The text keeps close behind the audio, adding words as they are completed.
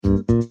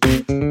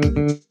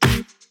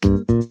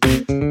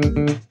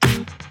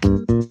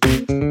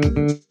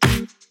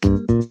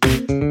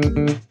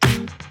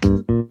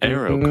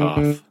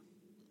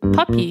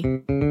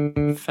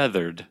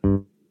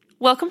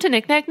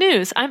Knick-Knack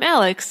News. I'm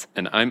Alex.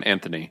 And I'm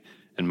Anthony.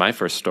 And my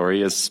first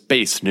story is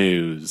space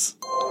news.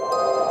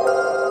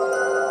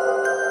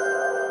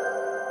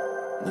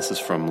 This is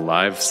from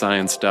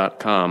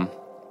livescience.com.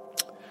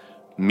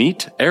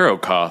 Meet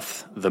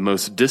Arrokoth, the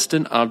most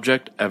distant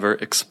object ever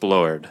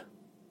explored.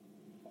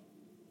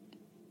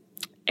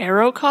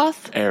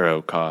 Arrokoth?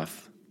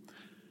 Arrokoth.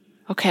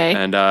 Okay.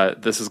 And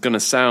this is going to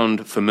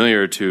sound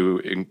familiar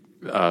to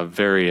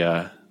very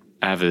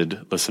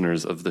avid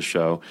listeners of the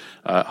show.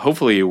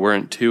 Hopefully you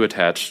weren't too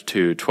attached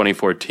to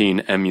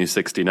 2014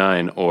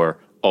 MU-69 or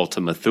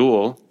Ultima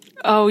Thule.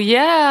 Oh,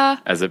 yeah.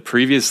 As it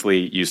previously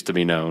used to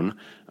be known,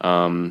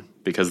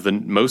 because the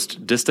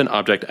most distant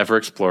object ever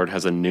explored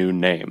has a new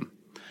name.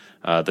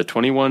 The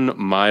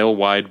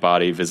 21-mile-wide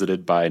body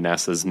visited by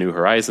NASA's New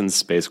Horizons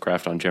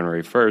spacecraft on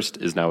January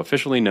 1st is now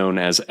officially known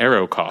as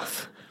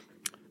Arrokoth,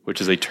 which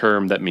is a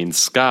term that means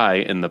sky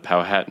in the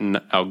Powhatan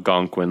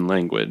Algonquin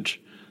language.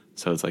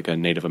 So it's like a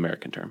Native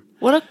American term.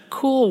 What a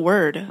cool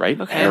word. Right?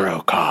 Okay.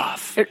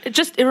 Arrokoth.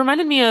 It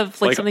reminded me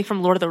of like something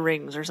from Lord of the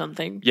Rings or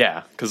something.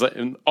 Yeah, because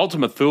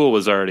Ultima Thule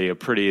was already a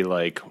pretty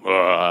name,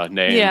 but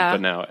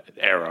now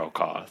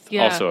Arrokoth,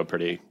 also a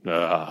pretty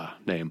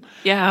name.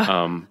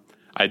 Yeah.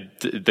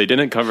 They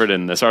didn't cover it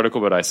in this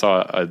article, but I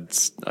saw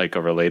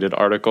a related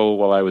article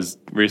while I was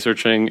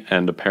researching,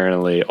 and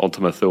apparently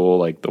Ultima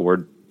Thule, the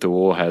word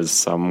Thule has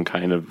some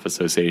kind of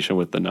association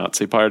with the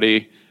Nazi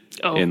Party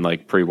in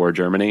pre-war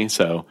Germany.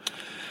 So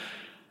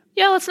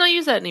yeah, let's not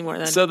use that anymore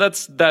then. So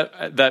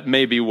that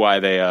may be why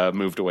they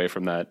moved away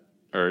from that,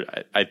 or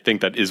I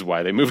think that is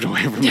why they moved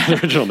away from the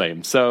original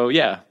name. So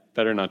yeah,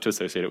 better not to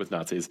associate it with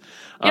Nazis.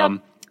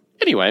 Yep.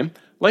 Anyway,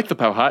 like the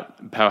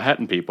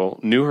Powhatan people,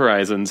 New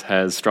Horizons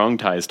has strong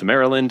ties to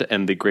Maryland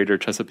and the greater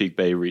Chesapeake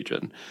Bay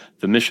region.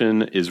 The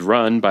mission is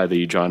run by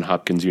the Johns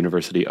Hopkins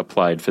University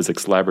Applied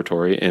Physics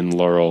Laboratory in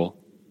Laurel,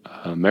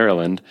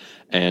 Maryland,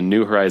 and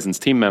New Horizons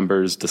team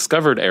members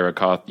discovered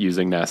Arrokoth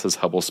using NASA's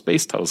Hubble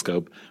Space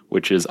Telescope,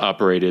 which is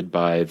operated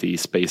by the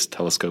Space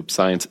Telescope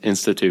Science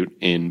Institute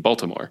in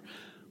Baltimore.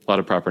 A lot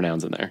of proper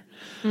nouns in there.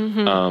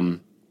 Mm-hmm.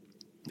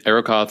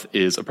 Arrokoth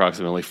is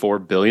approximately 4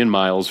 billion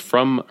miles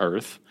from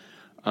Earth.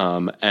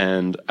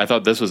 And I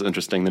thought this was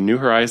interesting. The New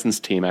Horizons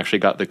team actually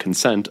got the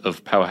consent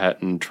of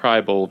Powhatan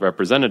tribal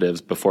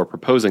representatives before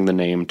proposing the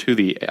name to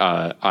the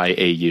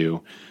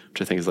IAU,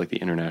 which I think is like the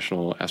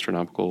International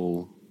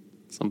Astronomical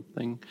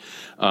something.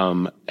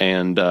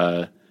 And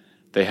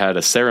they had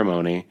a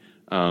ceremony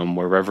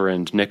where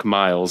Reverend Nick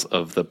Miles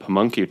of the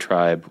Pamunkey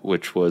tribe,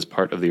 which was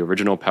part of the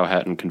original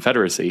Powhatan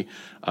Confederacy,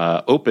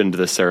 opened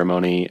the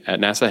ceremony at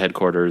NASA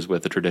headquarters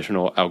with a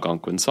traditional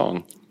Algonquin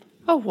song.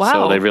 Oh, wow.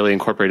 So they really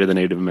incorporated the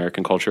Native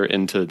American culture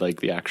into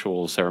the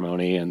actual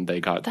ceremony, and they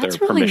got their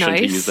permission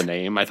to use the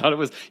name. I thought it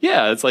was,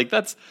 it's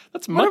that's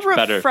much better.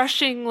 What a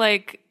refreshing,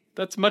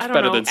 that's much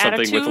better than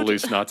something attitude with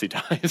loose Nazi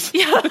ties.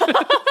 Yeah.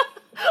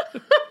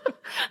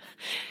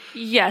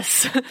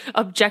 Yes.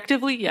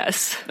 Objectively,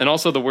 yes. And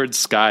also the word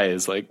sky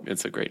is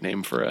it's a great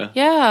name for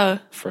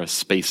a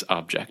space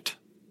object.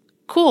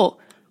 Cool.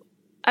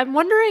 I'm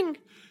wondering,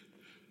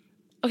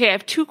 okay, I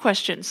have two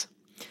questions.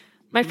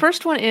 My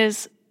first one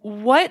is,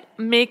 what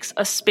makes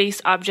a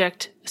space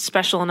object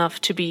special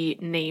enough to be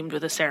named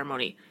with a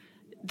ceremony?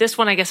 This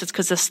one, I guess it's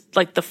because it's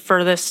the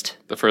furthest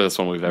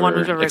one we've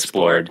ever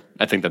explored.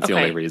 I think that's the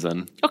only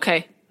reason.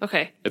 Okay.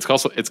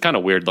 It's kind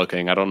of weird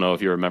looking. I don't know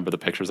if you remember the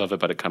pictures of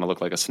it, but it kind of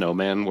looked like a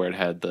snowman where it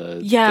had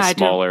the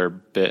smaller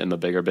bit and the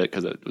bigger bit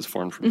because it was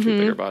formed from two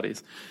bigger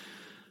bodies.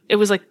 It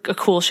was a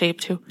cool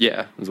shape too.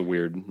 Yeah, it was a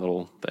weird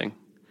little thing.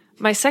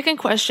 My second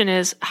question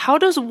is, how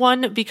does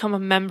one become a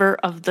member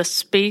of the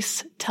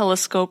Space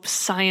Telescope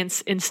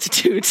Science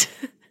Institute?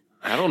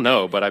 I don't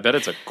know, but I bet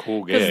it's a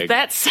cool gig.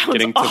 That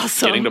sounds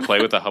awesome. Getting to play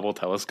with the Hubble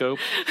telescope.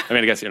 I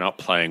mean, I guess you're not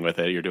playing with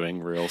it. You're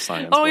doing real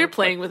science. Oh, you're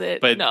playing with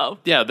it. But no.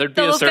 Yeah, there'd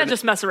be a certain... They'll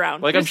just mess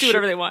around. I'm do sure,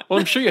 whatever they want. Well,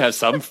 I'm sure you have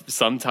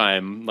some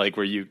time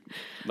where you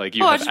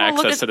have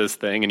access to this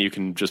thing and you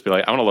can just be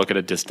like, I want to look at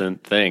a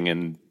distant thing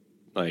and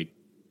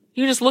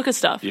you can just look at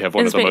stuff. You have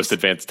one of the most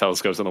advanced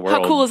telescopes in the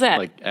world. How cool is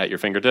that? At your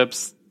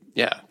fingertips.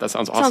 Yeah, that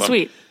sounds awesome. Sounds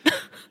sweet.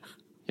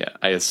 Yeah,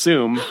 I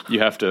assume you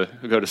have to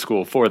go to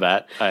school for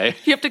that.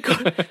 You have to go.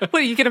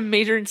 What, you get a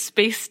major in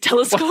space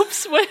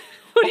telescopes? What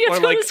do you have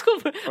to go to school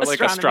for? Or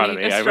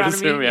astronomy. I would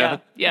assume, yeah.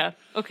 Yeah.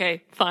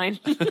 Okay, fine.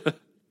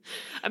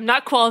 I'm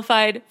not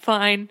qualified.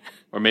 Fine.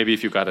 Or maybe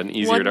if you've got an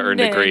easier to earn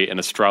degree in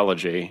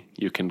astrology,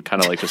 you can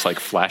kind of just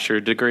flash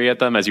your degree at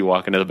them as you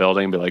walk into the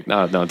building and be like,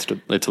 no,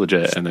 it's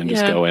legit. And then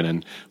just go in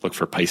and look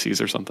for Pisces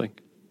or something.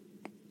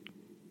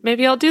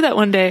 Maybe I'll do that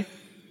one day.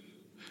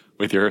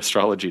 With your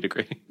astrology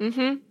degree.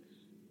 Mm-hmm.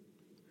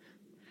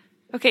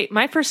 Okay,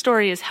 my first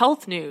story is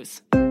health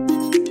news.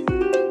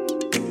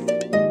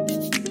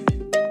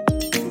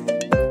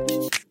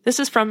 This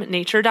is from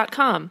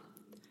nature.com.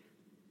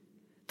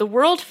 The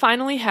world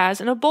finally has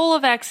an Ebola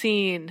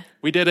vaccine.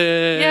 We did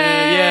it!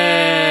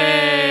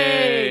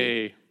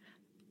 Yay!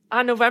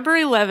 On November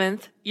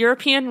 11th,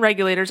 European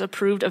regulators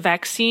approved a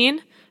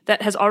vaccine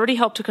that has already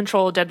helped to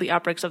control deadly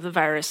outbreaks of the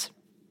virus.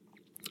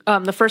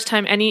 the first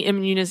time any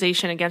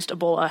immunization against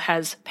Ebola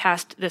has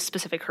passed this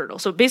specific hurdle.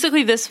 So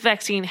basically this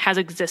vaccine has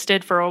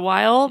existed for a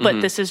while,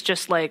 but this is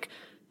just like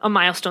a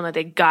milestone that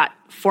they got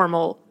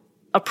formal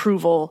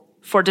approval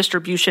for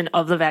distribution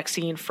of the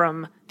vaccine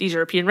from these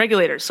European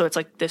regulators. So it's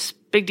like this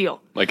big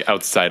deal. Like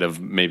outside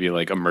of maybe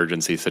like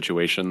emergency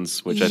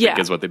situations, which I think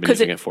is what they've been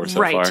using it for so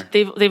far.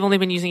 They've only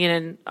been using it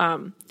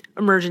in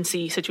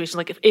emergency situations,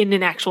 like if in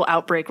an actual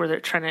outbreak where they're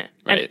trying to,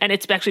 and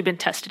it's actually been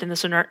tested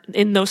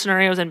in those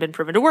scenarios and been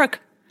proven to work.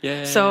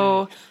 Yeah.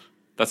 So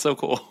that's so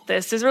cool.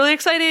 This is really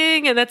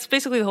exciting, and that's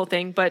basically the whole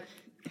thing. But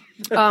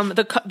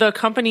the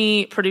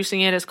company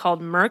producing it is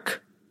called Merck.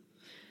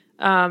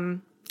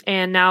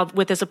 And now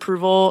with this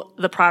approval,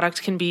 the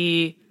product can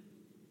be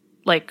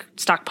like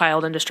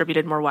stockpiled and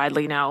distributed more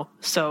widely now.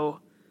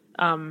 So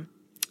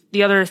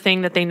the other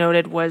thing that they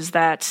noted was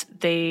that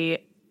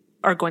they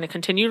are going to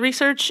continue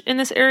research in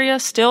this area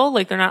still.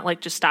 Like they're not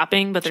like just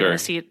stopping, but they're going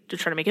to see it to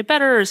try to make it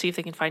better or see if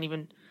they can find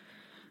even,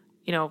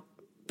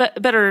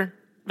 better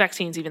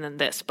vaccines even than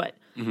this. But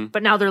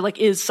now there like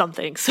is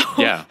something. So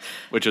yeah,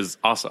 which is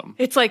awesome.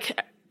 It's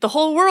like the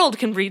whole world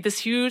can breathe this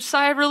huge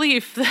sigh of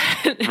relief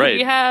that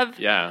we have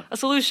a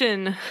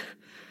solution.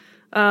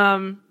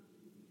 No,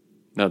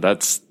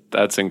 that's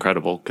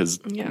incredible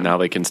because now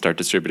they can start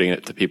distributing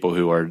it to people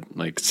who are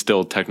like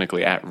still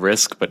technically at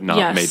risk, but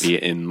not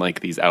maybe in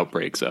like these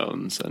outbreak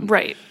zones. And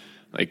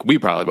like we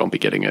probably won't be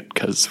getting it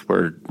because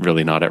we're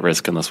really not at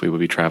risk unless we would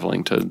be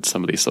traveling to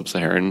some of these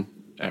sub-Saharan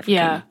African.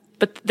 Yeah,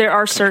 but there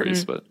are certain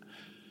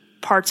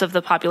parts of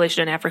the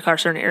population in Africa, or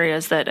certain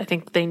areas that I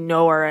think they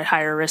know are at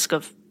higher risk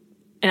of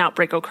an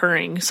outbreak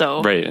occurring.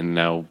 So and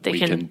now we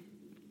can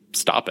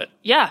stop it.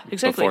 Yeah,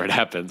 exactly. Before it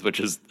happens, which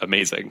is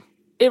amazing.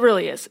 It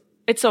really is.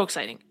 It's so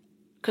exciting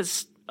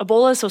because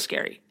Ebola is so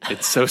scary.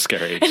 It's so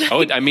scary.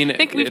 I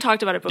think we've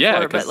talked about it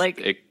before, but like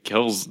it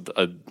kills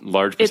a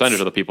large percentage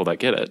of the people that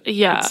get it.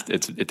 Yeah,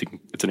 it's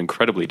an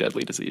incredibly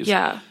deadly disease.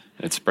 Yeah,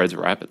 and it spreads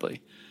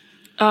rapidly.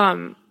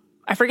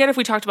 I forget if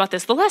we talked about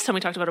this the last time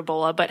we talked about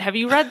Ebola, but have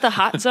you read The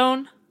Hot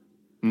Zone?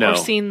 No. Or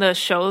seen the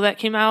show that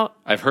came out?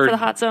 I've heard for The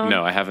Hot Zone?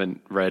 No, I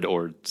haven't read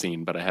or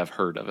seen, but I have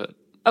heard of it.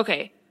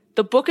 Okay.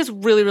 The book is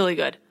really, really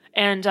good.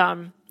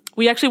 And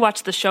we actually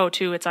watched the show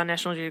too. It's on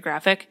National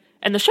Geographic.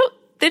 And the show,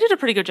 they did a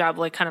pretty good job,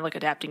 like kind of like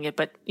adapting it,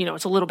 but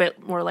it's a little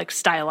bit more like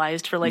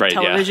stylized for like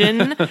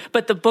television. Yeah.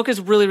 But the book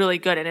is really, really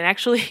good. And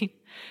it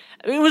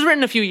was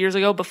written a few years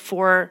ago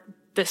before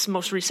this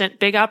most recent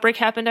big outbreak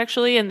happened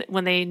actually. And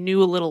when they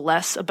knew a little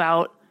less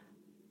about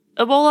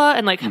Ebola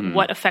and like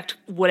what effect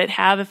would it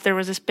have if there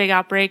was this big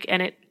outbreak,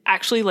 and it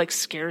actually like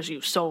scares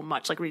you so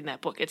much, like reading that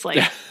book. It's like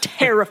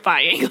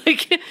terrifying.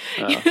 Like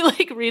you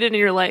like read it and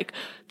you're like,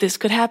 this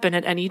could happen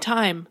at any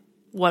time.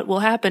 What will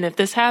happen if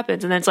this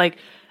happens? And then it's like,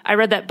 I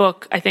read that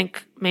book, I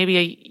think maybe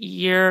a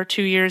year or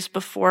 2 years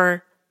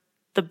before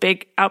the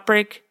big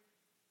outbreak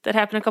that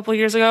happened a couple of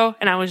years ago.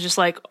 And I was just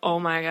like, oh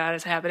my God,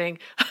 it's happening.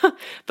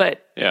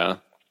 But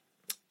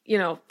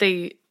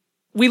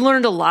we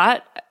learned a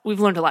lot. We've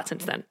learned a lot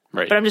since then.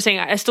 Right. But I'm just saying,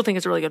 I still think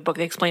it's a really good book.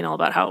 They explain all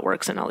about how it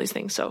works and all these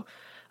things. So,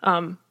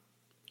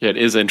 it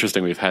is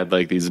interesting. We've had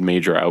like these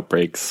major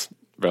outbreaks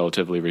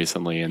relatively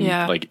recently. And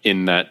like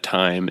in that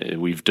time,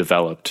 we've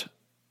developed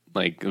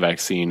like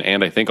vaccine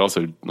and I think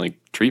also like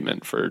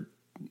treatment for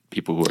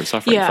people who are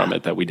suffering from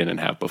it that we didn't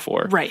have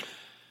before. Right.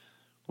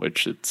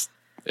 Which it's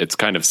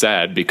kind of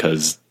sad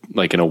because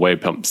like in a way,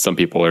 some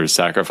people are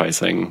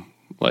sacrificing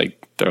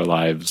like their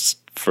lives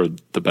for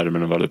the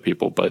betterment of other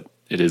people, but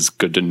it is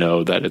good to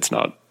know that it's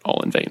not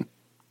all in vain.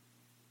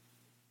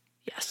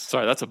 Yes.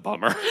 Sorry, that's a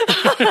bummer.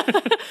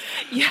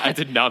 I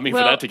did not mean for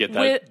that to get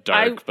that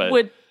dark,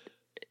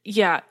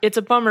 it's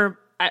a bummer.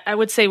 I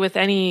would say with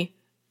any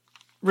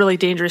really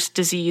dangerous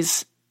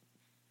disease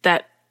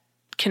that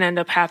can end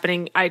up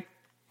happening,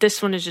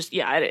 this one is just,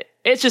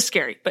 it's just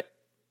scary. But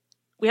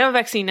we have a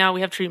vaccine now.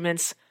 We have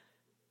treatments.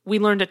 We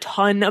learned a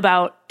ton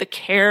about the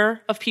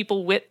care of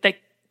people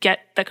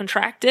that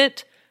contract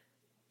it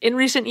in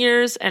recent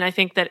years. And I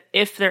think that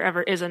if there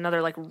ever is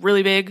another like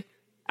really big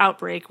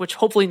outbreak, which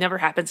hopefully never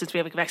happens since we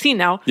have a vaccine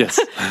now. Yes.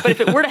 But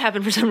if it were to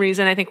happen for some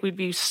reason, I think we'd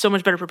be so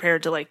much better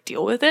prepared to like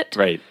deal with it.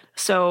 Right.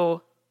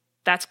 So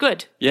that's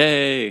good.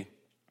 Yay.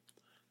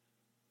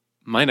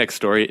 My next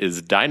story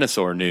is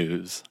dinosaur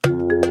news.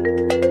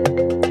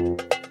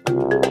 And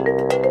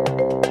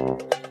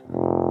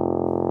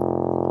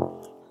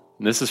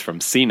this is from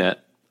CNET.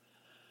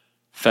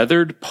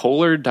 Feathered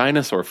polar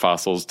dinosaur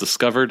fossils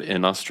discovered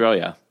in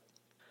Australia.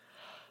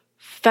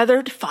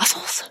 Feathered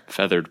fossils?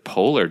 Feathered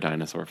polar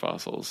dinosaur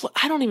fossils. Well,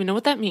 I don't even know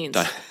what that means.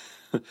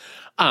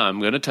 I'm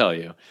going to tell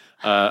you.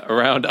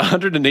 Around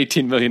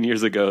 118 million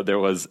years ago, there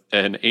was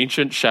an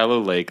ancient shallow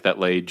lake that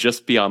lay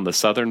just beyond the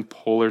southern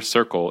polar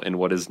circle in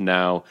what is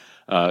now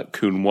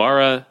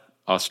Coonawarra,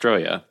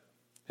 Australia.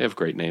 They have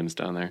great names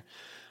down there.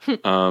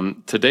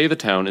 Today, the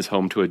town is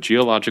home to a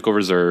geological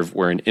reserve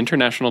where an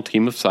international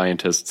team of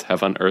scientists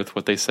have unearthed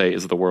what they say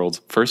is the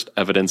world's first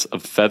evidence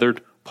of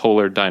feathered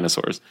polar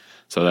dinosaurs.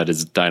 So that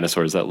is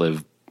dinosaurs that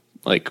live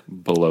like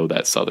below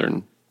that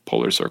southern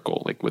polar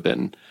circle, like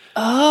within.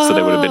 So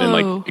they would have been in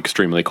Oh. like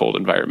extremely cold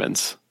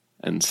environments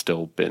and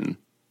still been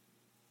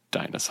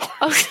dinosaurs.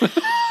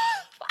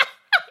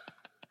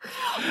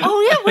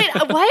 Oh yeah, wait.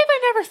 Why have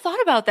I never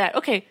thought about that?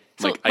 Okay,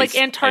 so Like like ice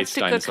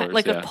Antarctica, dinosaurs,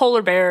 like yeah. a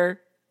polar bear,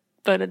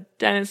 but a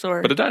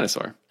dinosaur. But a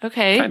dinosaur.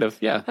 Okay, Kind of,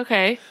 yeah.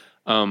 Okay.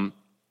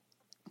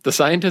 The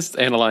scientists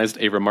analyzed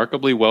a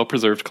remarkably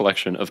well-preserved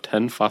collection of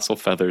 10 fossil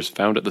feathers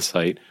found at the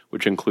site,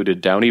 which included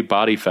downy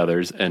body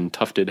feathers and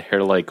tufted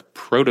hair-like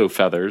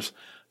proto-feathers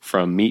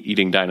from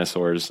meat-eating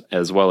dinosaurs,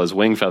 as well as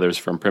wing feathers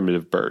from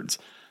primitive birds.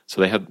 So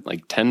they had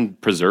like 10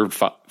 preserved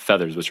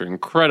feathers, which are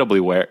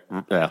incredibly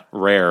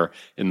rare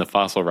in the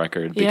fossil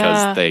record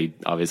because Yeah. they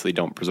obviously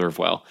don't preserve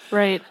well.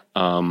 Right.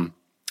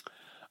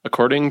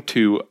 According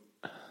to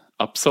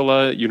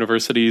Uppsala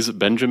University's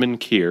Benjamin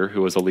Keir,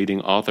 who was a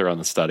leading author on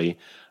the study,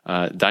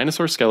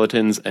 dinosaur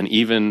skeletons and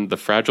even the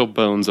fragile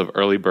bones of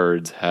early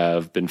birds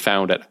have been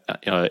found at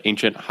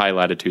ancient high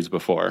latitudes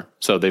before.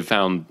 So they've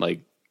found like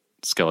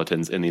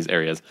skeletons in these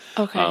areas.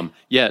 Okay.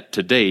 Yet,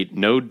 to date,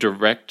 no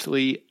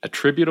directly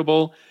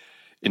attributable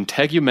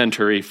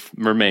integumentary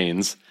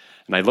remains.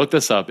 And I looked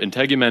this up.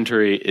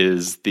 Integumentary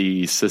is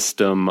the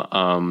system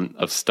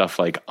of stuff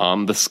like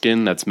on the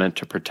skin that's meant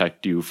to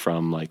protect you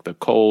from like the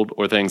cold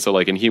or things. So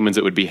like in humans,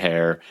 it would be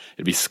hair,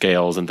 it'd be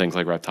scales and things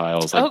like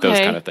reptiles, like those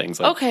Okay. kind of things.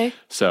 Like, Okay.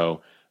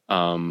 So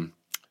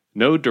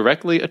no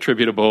directly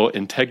attributable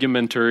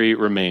integumentary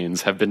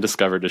remains have been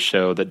discovered to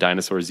show that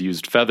dinosaurs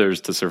used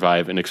feathers to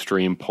survive in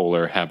extreme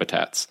polar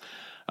habitats.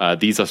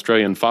 These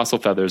Australian fossil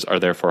feathers are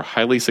therefore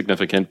highly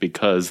significant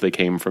because they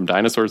came from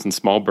dinosaurs and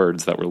small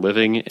birds that were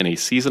living in a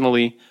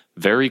seasonally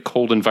very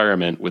cold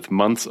environment with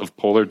months of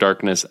polar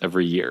darkness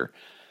every year.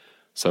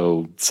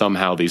 So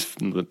somehow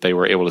they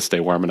were able to stay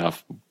warm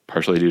enough,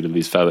 partially due to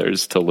these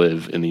feathers, to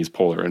live in these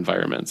polar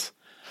environments.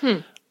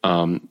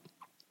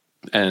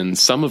 And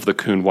some of the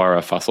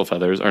Koonwara fossil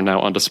feathers are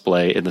now on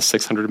display in the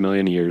 600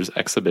 Million Years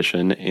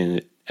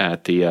exhibition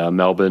at the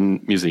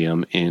Melbourne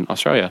Museum in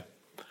Australia.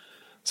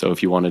 So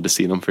if you wanted to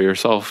see them for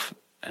yourself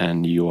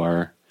and you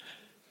are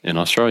in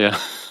Australia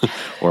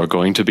or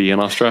going to be in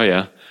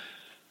Australia,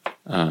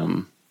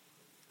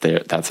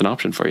 that's an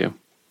option for you.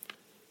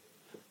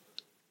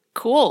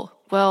 Cool.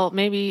 Well,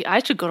 maybe I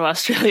should go to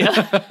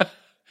Australia.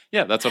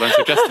 Yeah, that's what I'm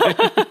suggesting.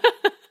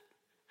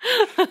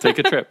 Take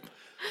a trip.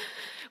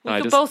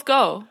 We could both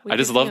go. I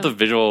just love the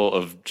visual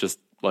of just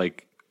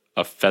like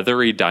a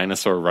feathery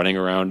dinosaur running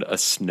around a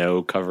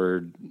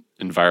snow-covered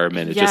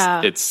environment.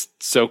 It's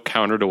so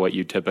counter to what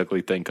you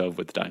typically think of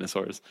with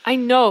dinosaurs. I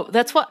know.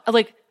 That's what,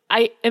 like,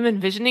 I am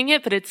envisioning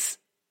it, but it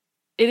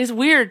is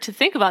weird to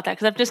think about that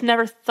because I've just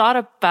never thought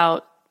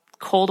about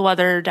cold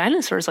weather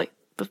dinosaurs like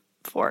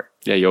before.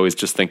 Yeah, you always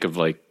just think of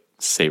like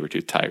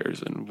saber-toothed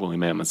tigers and woolly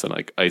mammoths and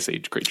like ice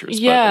age creatures.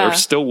 Yeah. But there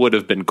still would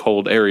have been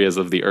cold areas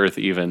of the earth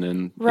even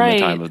in Right.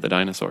 the time of the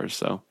dinosaurs.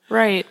 So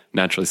Right.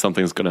 naturally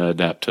something's going to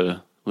adapt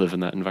to live in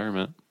that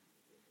environment.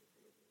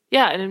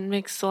 Yeah, and it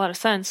makes a lot of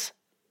sense.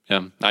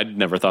 Yeah, I'd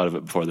never thought of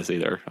it before this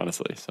either,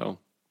 honestly. So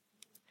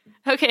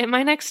Okay,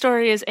 my next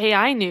story is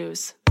AI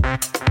news.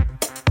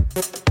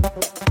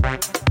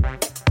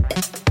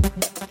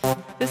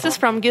 This is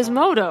from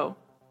Gizmodo.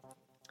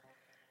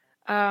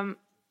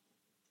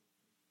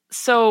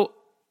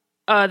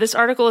 This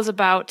article is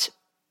about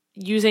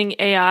using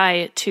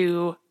AI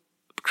to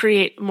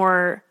create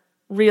more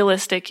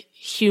realistic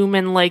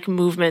human-like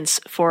movements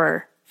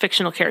for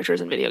fictional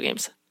characters in video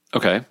games.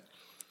 okay.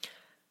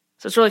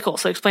 So it's really cool.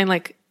 So explain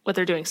like what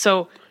they're doing.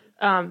 So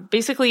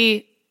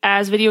basically,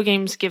 as video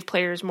games give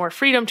players more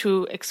freedom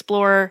to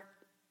explore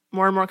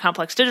more and more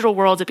complex digital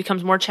worlds, it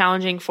becomes more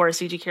challenging for a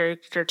CG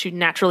character to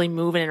naturally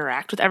move and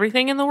interact with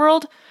everything in the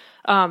world.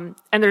 And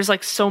there's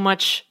like so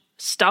much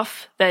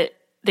stuff that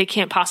they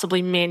can't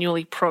possibly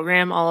manually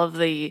program all of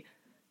the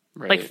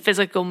Right. like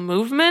physical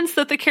movements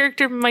that the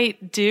character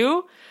might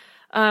do.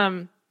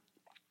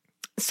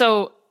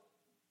 So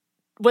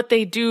what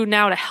they do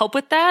now to help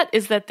with that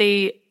is that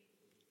they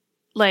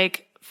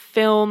like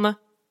film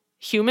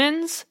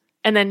humans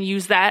and then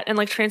use that and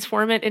like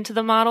transform it into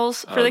the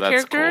models for the that's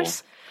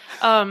characters.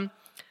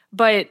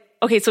 But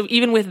okay, so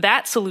even with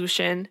that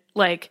solution,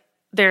 like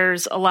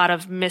there's a lot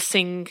of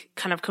missing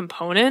kind of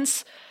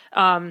components.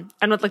 And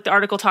what like the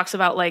article talks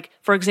about, like,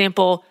 for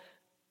example,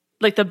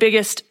 like the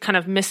biggest kind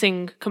of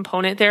missing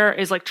component there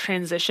is like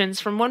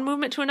transitions from one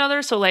movement to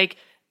another. So like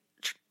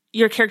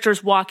your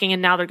character's walking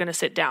and now they're going to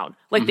sit down.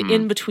 Like the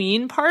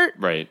in-between part,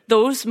 Right.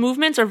 those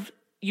movements are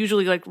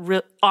usually like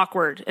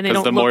awkward and they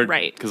don't look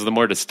right. Because the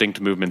more distinct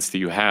movements that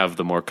you have,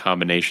 the more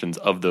combinations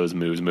of those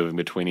moves moving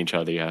between each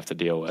other you have to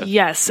deal with.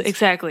 Yes,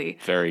 exactly.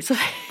 Very,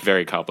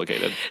 very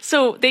complicated.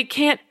 So they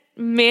can't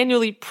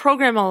manually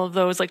program all of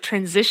those like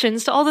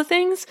transitions to all the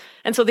things.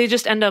 And so they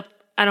just end up,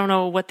 I don't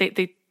know what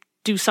they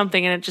do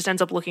something and it just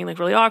ends up looking like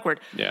really awkward.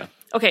 Yeah.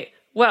 Okay,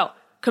 well,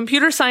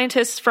 computer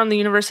scientists from the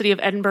University of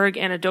Edinburgh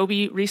and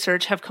Adobe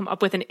Research have come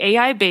up with an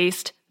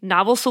AI-based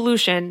novel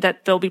solution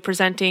that they'll be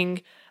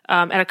presenting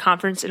at a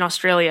conference in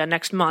Australia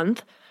next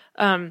month.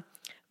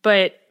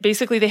 But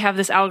basically they have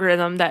this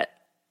algorithm that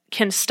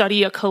can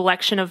study a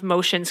collection of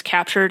motions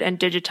captured and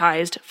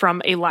digitized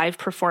from a live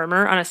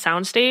performer on a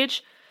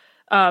soundstage.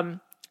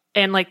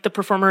 And like the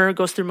performer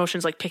goes through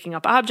motions like picking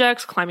up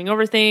objects, climbing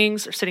over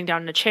things, or sitting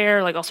down in a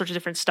chair, like all sorts of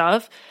different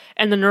stuff.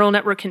 And the neural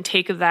network can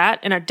take that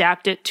and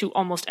adapt it to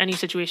almost any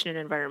situation and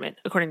environment,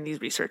 according to these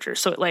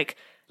researchers. So it like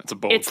That's a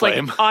bold it's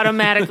claim. like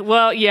automatic.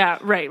 Well, yeah,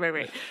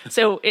 right.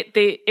 So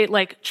it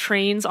like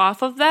trains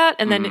off of that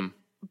and then it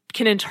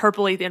can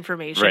interpolate the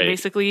information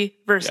basically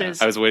versus.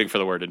 Yeah, I was waiting for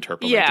the word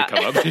interpolate to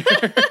come up here.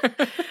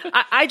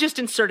 I just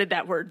inserted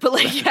that word, but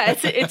like, yeah,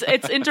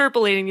 it's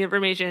interpolating the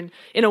information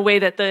in a way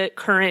that the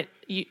currently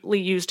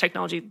used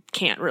technology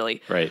can't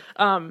really. Right.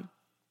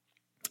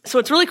 So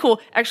it's really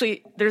cool.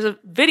 Actually, there's a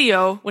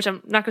video, which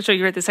I'm not going to show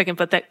you right this second,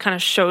 but that kind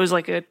of shows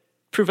like a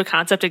proof of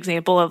concept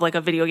example of like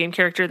a video game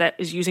character that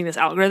is using this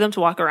algorithm to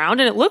walk around,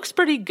 and it looks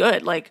pretty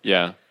good. Like,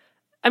 yeah.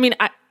 I mean,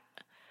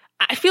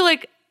 I feel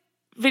like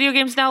video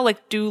games now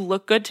like do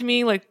look good to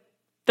me. Like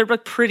they're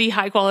like pretty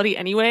high quality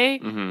anyway.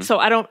 So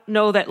I don't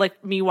know that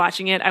like me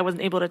watching it, I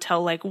wasn't able to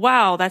tell like,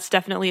 wow, that's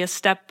definitely a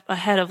step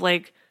ahead of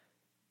like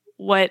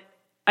what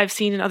I've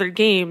seen in other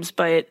games.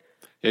 But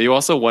yeah, you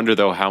also wonder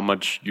though how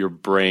much your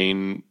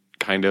brain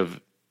kind of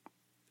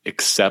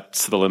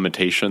accepts the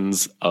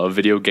limitations of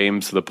video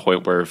games to the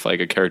point where if like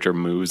a character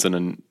moves in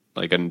an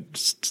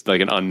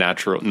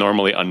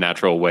normally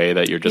unnatural way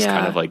that you're just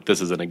kind of like,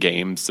 this isn't a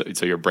game.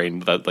 So your brain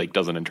that like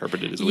doesn't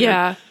interpret it as weird.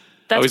 Yeah.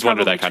 I always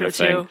wonder that kind of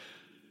thing. Too.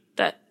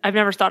 That I've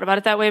never thought about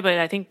it that way, but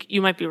I think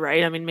you might be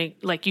right. I mean,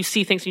 like you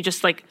see things and you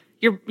just like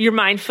your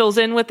mind fills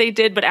in what they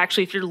did, but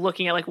actually if you're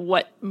looking at like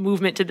what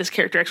movement did this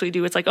character actually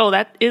do, it's like, oh,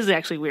 that is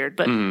actually weird.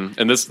 But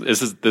and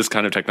this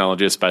kind of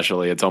technology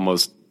especially, it's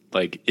almost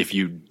like if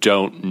you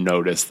don't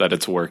notice that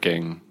it's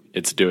working,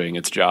 it's doing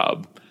its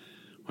job.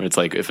 When it's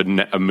like if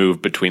a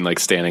move between like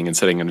standing and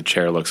sitting in a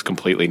chair looks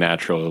completely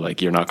natural,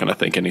 like you're not going to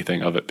think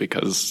anything of it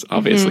because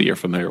obviously you're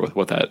familiar with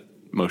what that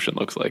motion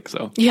looks like.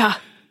 So yeah,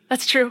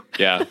 that's true.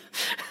 Yeah,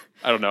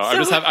 I don't know.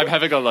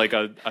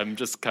 I'm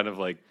just kind of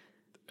like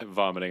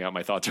vomiting out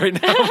my thoughts right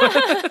now.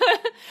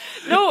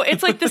 No,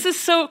 it's like this is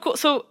so cool.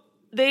 So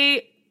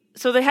they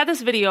had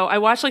this video. I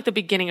watched like the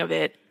beginning of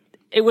it.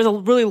 It was a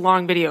really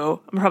long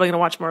video. I'm probably going to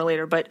watch more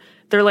later, but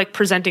they're like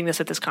presenting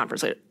this at this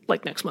conference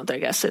like next month, I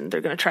guess, and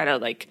they're going to try to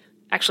like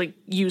actually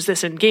use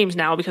this in games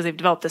now because they've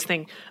developed this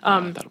thing.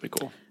 That'll be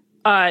cool.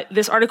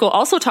 This article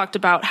also talked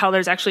about how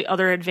there's actually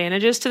other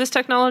advantages to this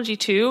technology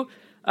too,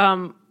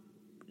 having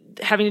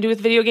to do with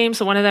video games.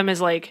 So one of them is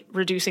like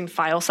reducing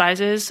file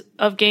sizes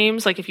of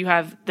games. Like if you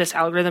have this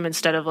algorithm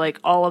instead of like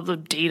all of the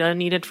data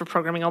needed for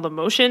programming all the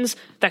motions,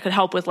 that could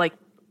help with like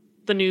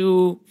the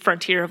new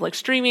frontier of like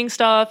streaming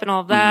stuff and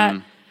all of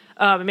that,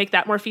 and make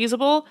that more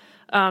feasible.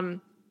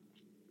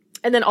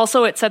 And then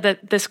also it said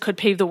that this could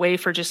pave the way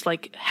for just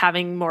like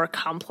having more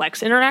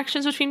complex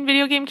interactions between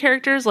video game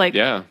characters. Like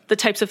the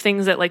types of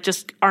things that like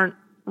just aren't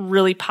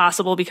really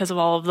possible because of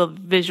all of the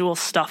visual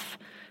stuff,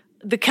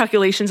 the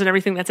calculations and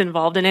everything that's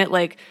involved in it.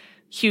 Like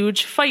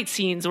huge fight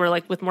scenes where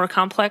like with more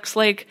complex,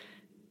 like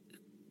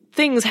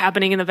things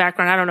happening in the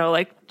background. I don't know,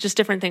 like just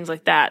different things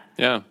like that.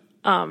 Yeah.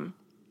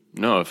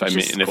 No, if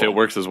it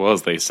works as well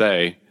as they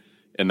say,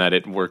 and that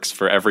it works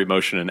for every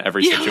motion in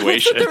every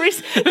situation.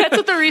 That's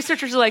what the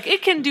researchers are like.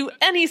 It can do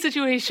any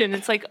situation.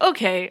 It's like,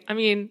 okay, I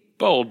mean...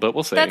 Bold, but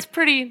we'll see. That's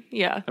pretty,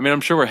 yeah. I mean,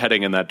 I'm sure we're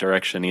heading in that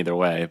direction either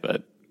way,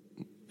 but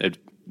it'd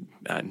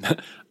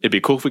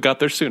be cool if we got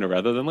there sooner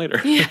rather than later.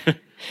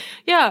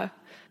 Yeah.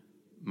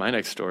 My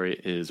next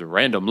story is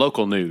random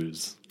local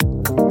news.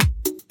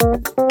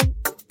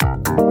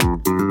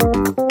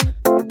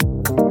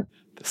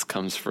 This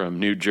comes from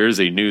New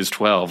Jersey News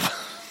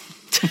 12.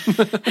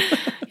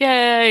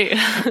 Yay.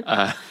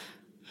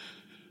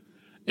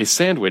 A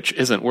sandwich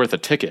isn't worth a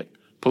ticket.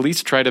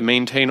 Police try to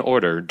maintain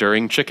order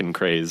during chicken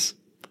craze.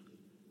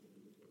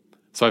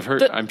 So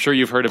I'm sure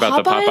you've heard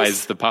about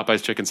the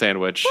Popeyes chicken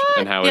sandwich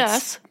and how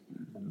it's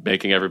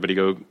making everybody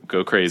go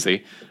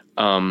crazy.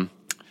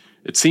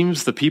 It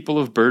seems the people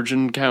of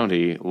Bergen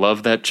County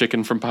love that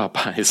chicken from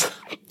Popeyes.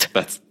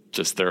 That's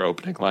just their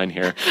opening line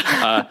here.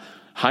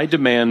 High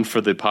demand for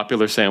the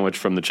popular sandwich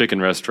from the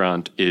chicken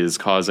restaurant is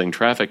causing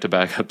traffic to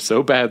back up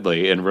so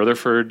badly in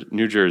Rutherford,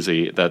 New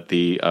Jersey, that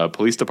the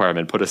police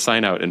department put a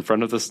sign out in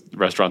front of this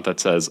restaurant that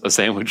says, "A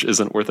sandwich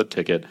isn't worth a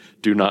ticket.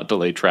 Do not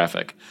delay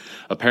traffic."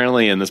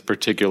 Apparently, in this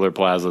particular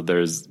plaza,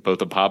 there's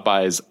both a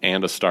Popeyes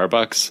and a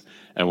Starbucks.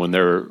 And when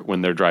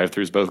their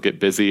drive-thrus both get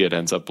busy, it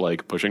ends up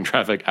like pushing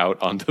traffic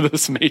out onto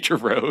this major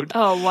road.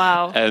 Oh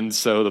wow! And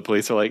so the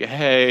police are like,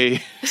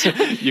 "Hey,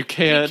 you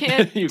can't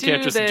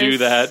just do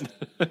that."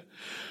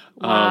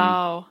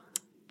 Wow.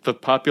 The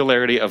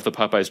popularity of the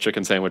Popeyes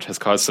chicken sandwich has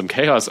caused some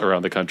chaos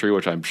around the country,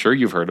 which I'm sure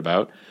you've heard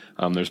about.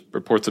 There's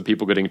reports of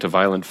people getting into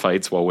violent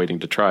fights while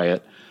waiting to try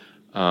it.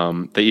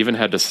 They even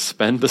had to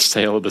suspend the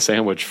sale of the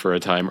sandwich for a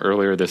time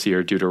earlier this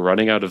year due to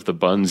running out of the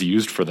buns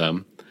used for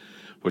them,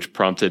 which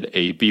prompted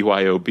a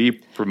BYOB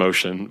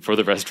promotion for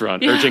the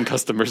restaurant, urging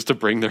customers to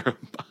bring their own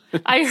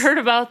buns. I heard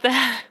about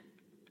that.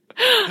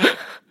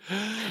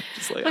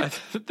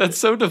 That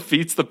so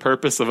defeats the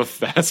purpose of a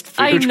fast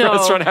I food know.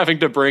 restaurant having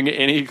to bring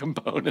any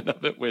component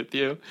of it with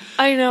you.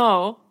 I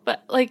know,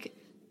 but like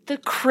the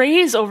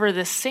craze over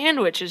this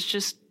sandwich is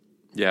just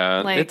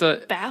Yeah, like it's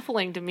a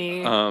baffling to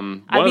me.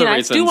 one I of mean, the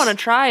I do want to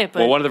try it, but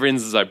well, one of the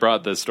reasons I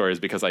brought this story is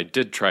because I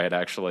did try it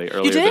actually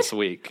earlier did? this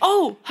week.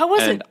 Oh, how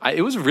was and it?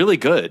 it was really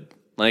good.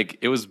 Like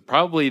it was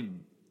probably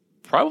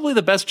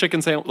the best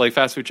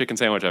fast food chicken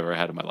sandwich I've ever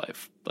had in my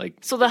life. Like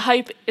So the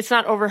hype, it's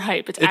not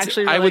overhype. It's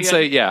actually really I would good.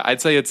 say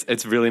I'd say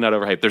it's really not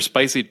overhyped. Their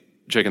spicy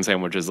chicken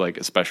sandwiches like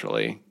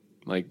especially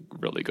like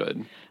really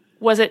good.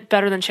 Was it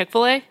better than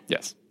Chick-fil-A?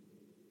 Yes.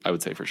 I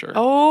would say for sure.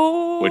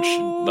 Oh. Which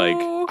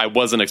like I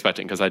wasn't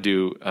expecting because I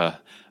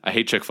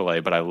hate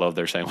Chick-fil-A, but I love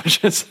their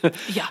sandwiches.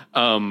 Yeah.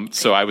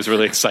 So I was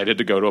really excited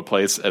to go to a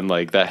place and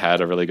like that had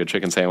a really good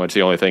chicken sandwich.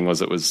 The only thing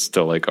was it was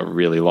still like a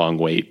really long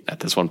wait at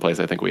this one place.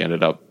 I think we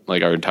ended up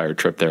like our entire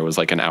trip there was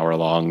like an hour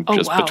long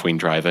just wow. between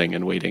driving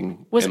and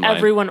waiting. Was in line.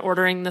 everyone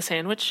ordering the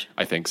sandwich?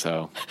 I think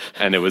so.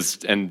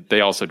 And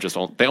they also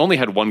they only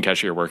had one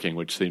cashier working,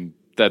 which seemed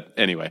that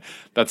anyway,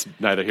 that's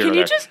neither here nor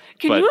there.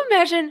 Can you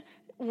imagine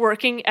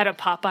working at a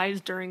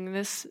Popeyes during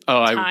this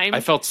time?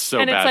 I felt so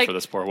And it's bad like, for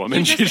this poor woman.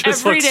 you She just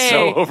every looked day,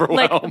 so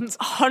overwhelmed. Like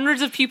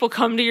hundreds of people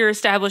come to your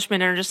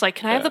establishment and are just like,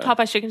 "Can I have the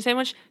Popeyes chicken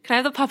sandwich? Can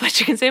I have the Popeyes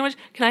chicken sandwich?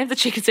 Can I have the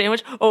chicken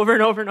sandwich?" Over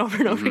and over and over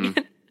and over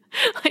again.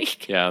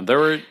 Like, yeah, there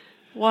were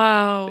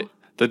wow.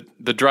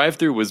 the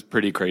drive-through was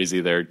pretty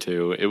crazy there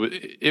too.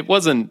 It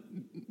wasn't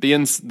the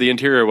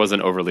interior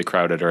wasn't overly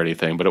crowded or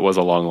anything, but it was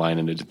a long line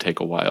and it did take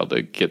a while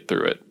to get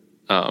through it.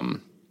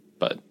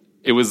 But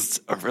it was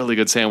a really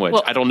good sandwich.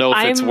 Well, I don't know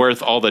if it's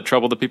worth all the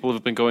trouble that people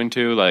have been going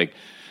to. Like, I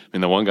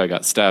mean, the one guy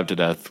got stabbed to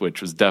death,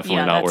 which was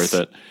definitely not worth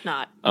it.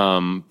 Not.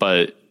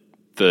 But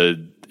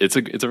it's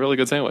a really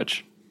good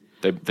sandwich.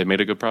 They made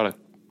a good product.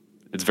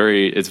 It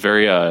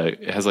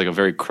has like a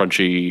very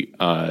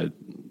crunchy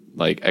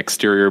like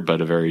exterior,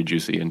 but a very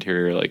juicy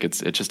interior. Like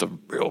it's just a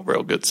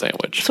real good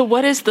sandwich. So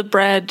what is the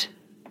bread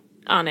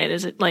on it?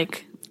 Is it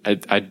like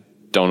I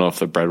don't know if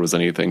the bread was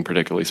anything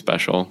particularly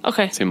special.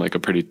 Okay. It seemed like a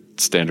pretty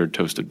standard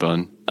toasted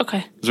bun. okay?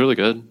 It was really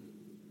good.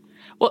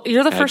 Well,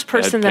 you're the first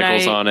person it had that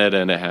pickles on it,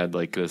 and it had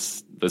like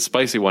this. The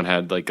spicy one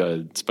had like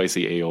a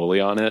spicy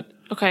aioli on it,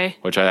 Okay.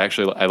 which I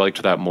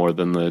liked that more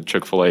than the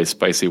Chick-fil-A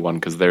spicy one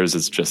because theirs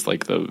is just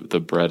like the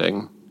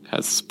breading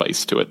has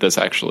spice to it. This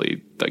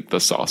actually like the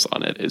sauce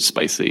on it is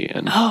spicy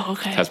and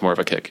has more of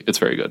a kick. It's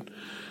very good.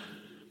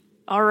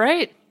 All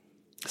right.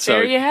 So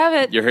there you have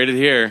it. You heard it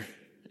here.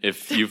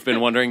 If you've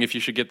been wondering if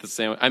you should get the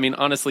sandwich, I mean,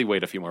 honestly,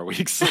 wait a few more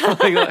weeks.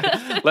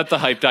 Let the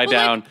hype die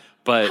down.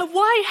 But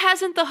why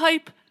hasn't the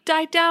hype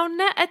died down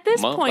at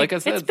this point? like I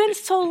said, it's been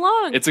so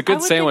long. It's a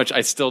good sandwich.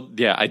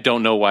 I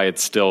don't know why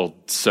it's still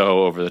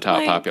so over the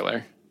top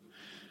popular.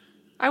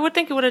 I would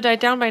think it would have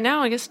died down by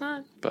now. I guess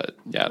not. But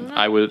yeah,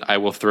 I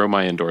will throw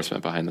my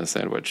endorsement behind this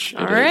sandwich.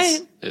 All right.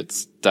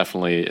 It's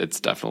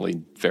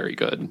definitely very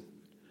good.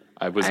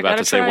 I was I about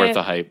gotta to say try worth it.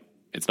 the hype.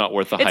 It's not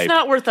worth the hype. It's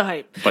not worth the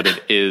hype. But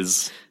it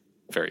is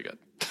very good.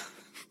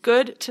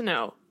 Good to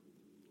know.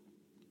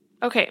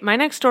 Okay, my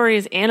next story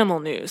is animal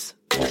news.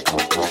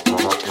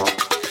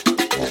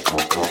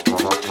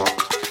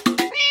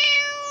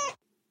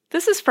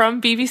 This is from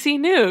BBC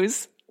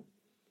News.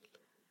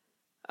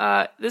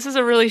 This is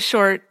a really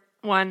short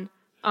one.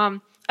 A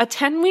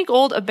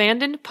 10-week-old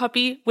abandoned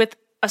puppy with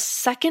a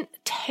second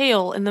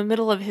tail in the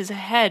middle of his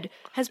head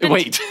has been...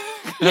 Wait,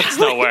 that's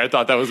not where I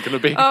thought that was going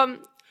to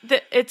be.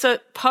 It's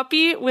a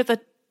puppy with a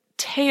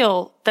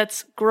tail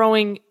that's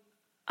growing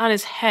on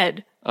his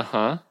head.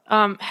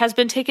 Has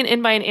been taken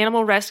in by an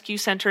animal rescue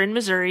center in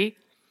Missouri.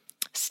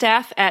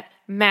 Staff at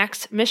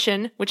Max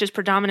Mission, which is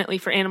predominantly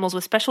for animals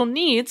with special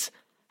needs,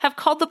 have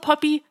called the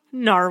puppy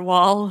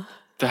Narwhal.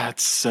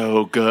 That's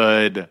so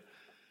good.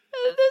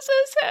 This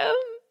is him.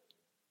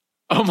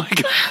 Oh my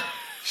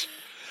gosh.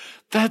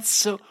 That's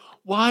so...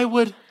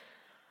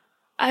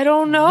 I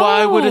don't know.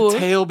 Why would a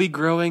tail be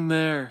growing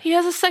there? He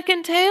has a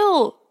second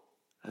tail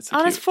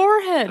on his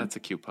forehead. That's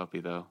a cute puppy,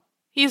 though.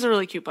 He's a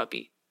really cute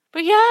puppy.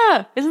 But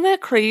yeah, isn't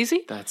that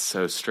crazy? That's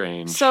so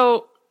strange.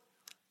 So,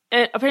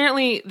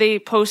 apparently they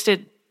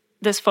posted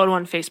this photo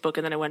on Facebook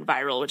and then it went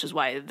viral, which is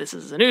why this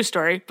is a news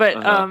story.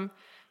 But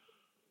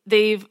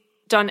they've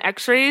done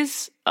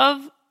x-rays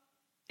of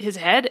his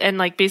head and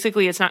like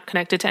basically it's not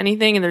connected to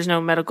anything and there's no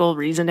medical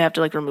reason to have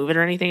to like remove it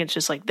or anything. It's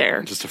just like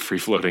there. Just a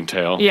free-floating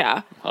tail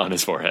on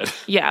his forehead.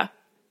 Yeah.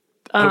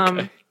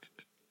 Okay.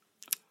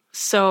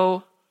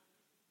 So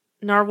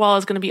Narwhal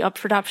is going to be up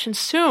for adoption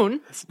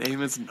soon. His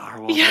name is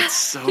Narwhal. Yeah. That's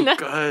so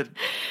good.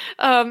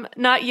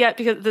 Not yet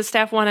because the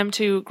staff want him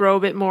to grow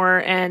a bit more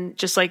and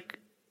just like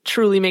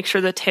truly make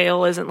sure the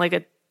tail isn't like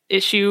a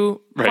issue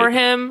for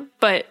him,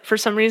 but for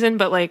some reason,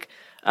 but like,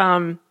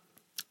 but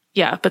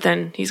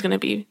then he's going to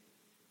be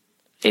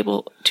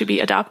able to be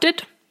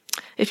adopted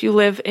if you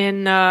live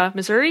in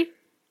Missouri.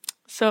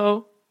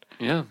 So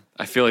yeah,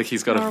 I feel like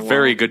he's got a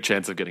very good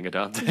chance of getting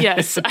adopted.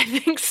 Yes, I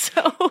think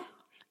so.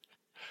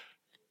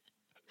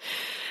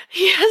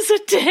 He has a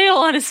tail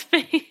on his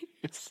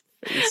face.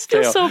 I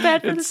feel so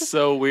bad for this. It's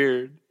so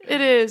weird.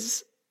 It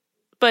is.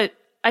 But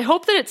I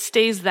hope that it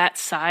stays that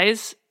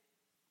size,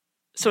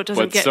 so it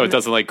doesn't it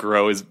doesn't like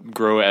grow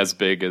as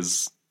big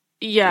as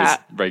his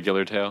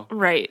regular tail.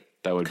 Right.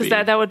 That would be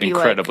that would be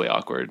incredibly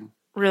awkward.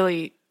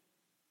 Really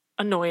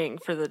annoying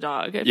for the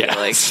dog. I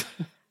feel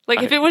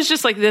like if it was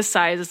just like this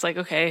size, it's like,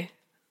 okay,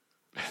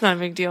 it's not a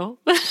big deal.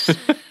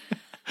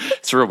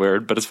 It's real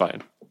weird, but it's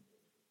fine.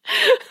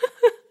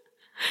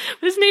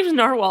 His name's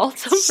Narwhal.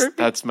 It's so perfect.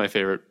 That's my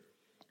favorite.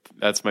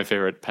 That's my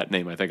favorite pet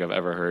name I think I've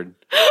ever heard.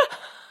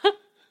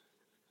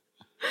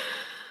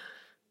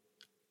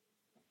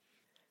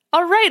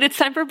 All right, it's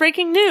time for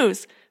breaking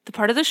news. The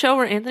part of the show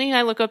where Anthony and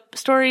I look up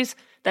stories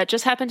that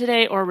just happened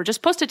today or were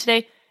just posted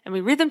today, and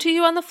we read them to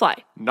you on the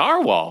fly.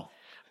 Narwhal.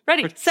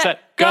 Ready, set,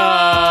 go!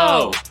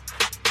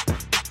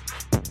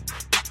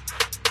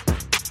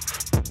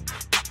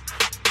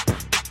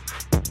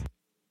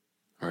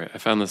 All right, I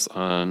found this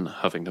on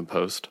Huffington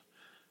Post.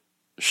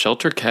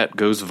 Shelter cat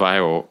goes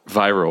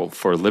viral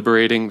for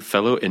liberating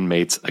fellow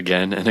inmates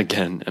again and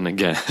again and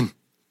again.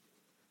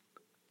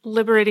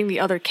 Liberating the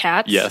other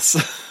cats? Yes.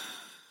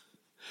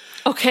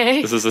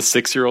 Okay. This is a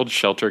 6-year-old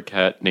shelter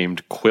cat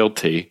named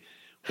Quilty,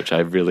 which I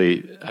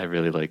really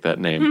like that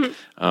name.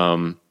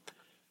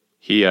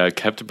 He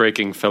kept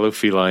breaking fellow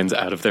felines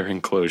out of their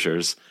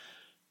enclosures.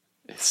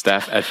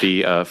 Staff at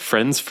the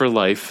Friends for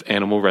Life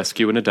Animal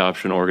Rescue and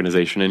Adoption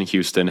Organization in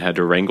Houston had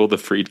to wrangle the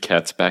freed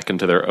cats back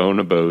into their own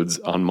abodes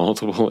on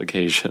multiple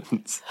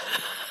occasions.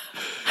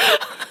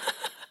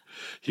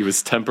 He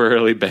was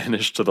temporarily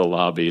banished to the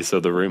lobby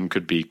so the room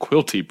could be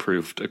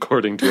Quilty-proofed,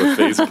 according to a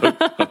Facebook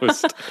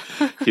post.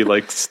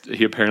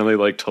 He apparently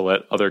liked to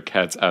let other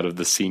cats out of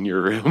the senior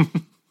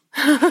room.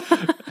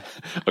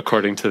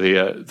 According to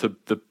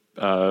the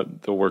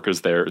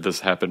workers there, this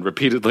happened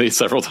repeatedly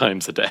several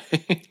times a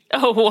day.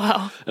 Oh,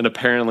 wow. And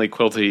apparently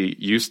Quilty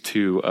used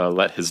to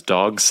let his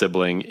dog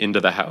sibling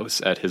into the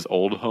house at his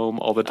old home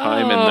all the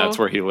time, and that's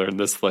where he learned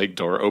this like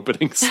door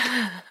opening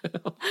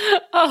skill.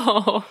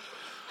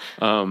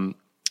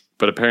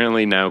 But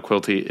apparently now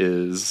Quilty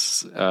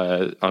is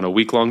on a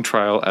week-long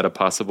trial at a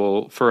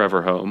possible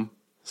forever home.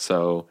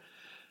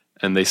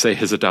 And they say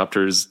his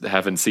adopters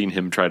haven't seen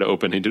him try to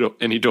open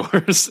any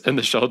doors, and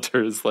the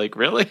shelter is like,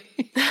 really?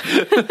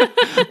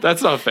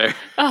 That's not fair.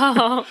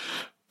 Oh.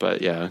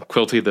 But yeah,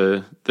 Quilty,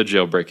 the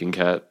jailbreaking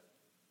cat.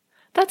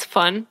 That's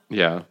fun.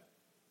 Yeah.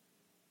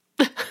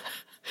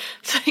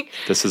 Like,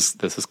 this is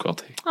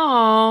Quilty.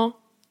 Oh,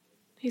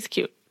 he's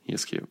cute.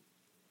 He's cute.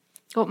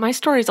 Well, my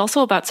story is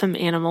also about some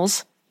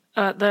animals.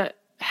 The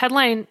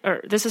headline,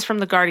 or this is from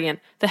The Guardian.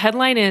 The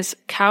headline is,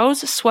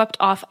 Cows Swept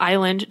Off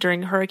Island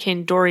During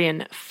Hurricane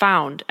Dorian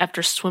Found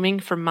After Swimming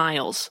for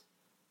Miles.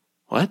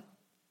 What?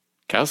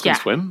 Cows can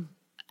swim?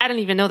 I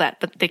didn't even know that,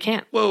 but they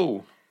can.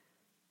 Whoa.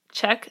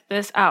 Check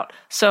this out.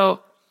 So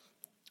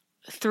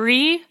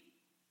 3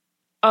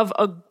 of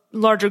a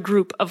larger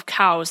group of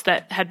cows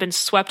that had been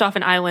swept off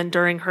an island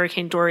during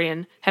Hurricane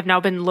Dorian have now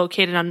been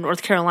located on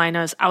North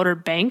Carolina's Outer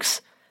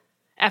Banks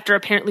after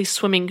apparently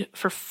swimming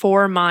for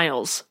 4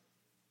 miles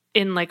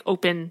in like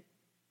open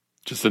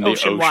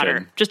ocean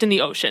water. Just in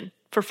the ocean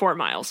for 4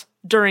 miles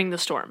during the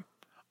storm.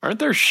 Aren't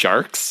there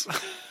sharks?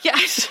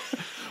 Yes.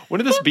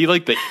 Wouldn't this be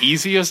like the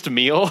easiest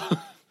meal?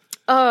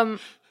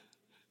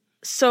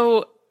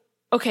 So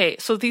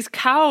these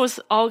cows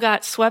all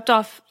got swept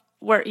off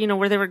where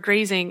they were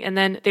grazing, and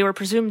then they were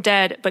presumed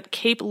dead, but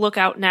Cape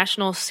Lookout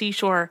National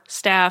Seashore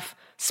staff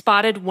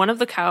spotted one of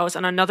the cows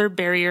on another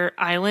barrier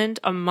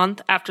island a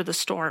month after the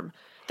storm.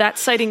 That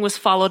sighting was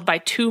followed by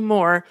 2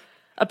 more,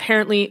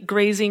 apparently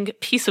grazing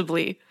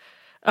peaceably.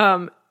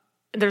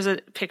 There's a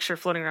picture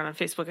floating around on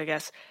Facebook, I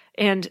guess.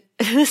 And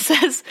it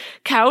says,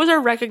 cows are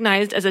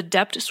recognized as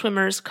adept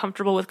swimmers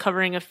comfortable with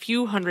covering a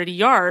few hundred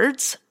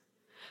yards,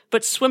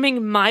 but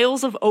swimming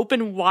miles of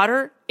open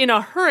water in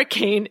a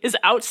hurricane is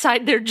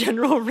outside their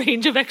general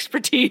range of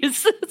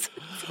expertise.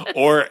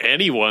 Or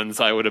anyone's,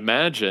 I would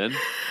imagine.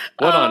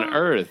 What on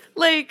earth?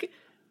 Like,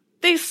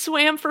 they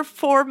swam for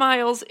 4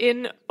 miles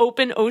in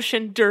open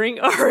ocean during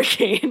a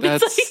hurricane.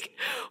 It's like,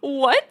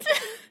 what?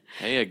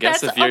 Hey, I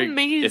guess that's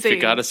amazing. If you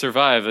got to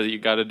survive, you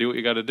got to do what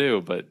you got to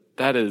do. But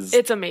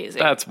it's amazing.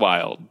 That's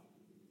wild.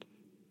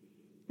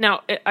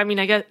 Now, I mean,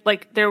 I guess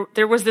like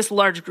there was this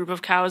large group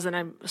of cows, and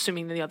I'm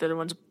assuming the other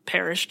ones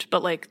perished.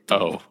 But like, these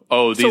so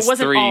it wasn't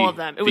 3, all of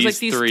them. It was like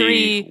these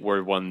 3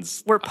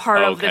 were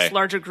part of this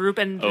larger group,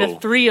 and the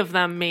 3 of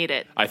them made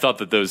it. I thought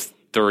that those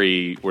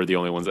 3 were the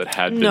only ones that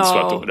had been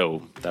swept away.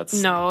 No, that's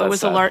it was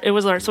sad. It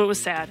was large, so it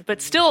was sad.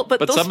 But still, but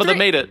those some of them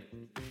made it.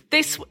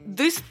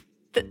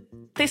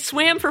 They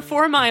swam for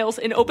 4 miles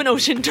in open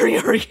ocean during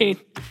a hurricane.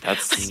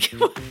 That's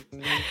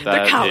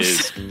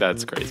cows.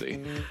 That's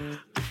crazy.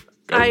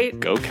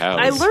 Go cows.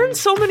 I learned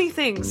so many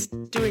things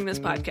doing this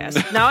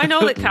podcast. Now I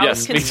know that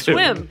cows can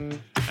swim.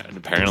 And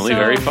apparently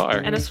very far.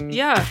 And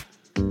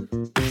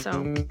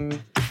so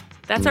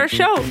that's our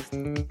show.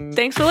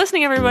 Thanks for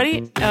listening,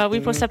 everybody. We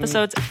post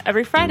episodes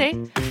every Friday.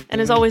 And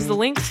as always, the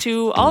links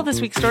to all of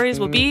this week's stories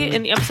will be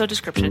in the episode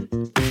description.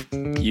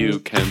 You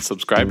can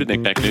subscribe to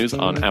Knick-Knack News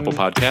on Apple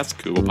Podcasts,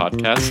 Google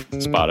Podcasts,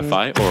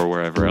 Spotify, or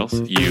wherever else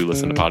you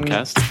listen to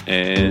podcasts.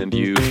 And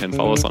you can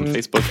follow us on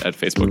Facebook at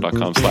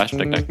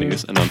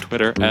facebook.com/knickknacknews and on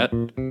Twitter at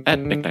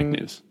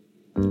knickknacknews.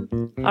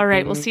 All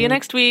right, we'll see you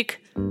next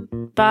week.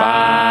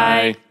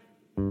 Bye. Bye.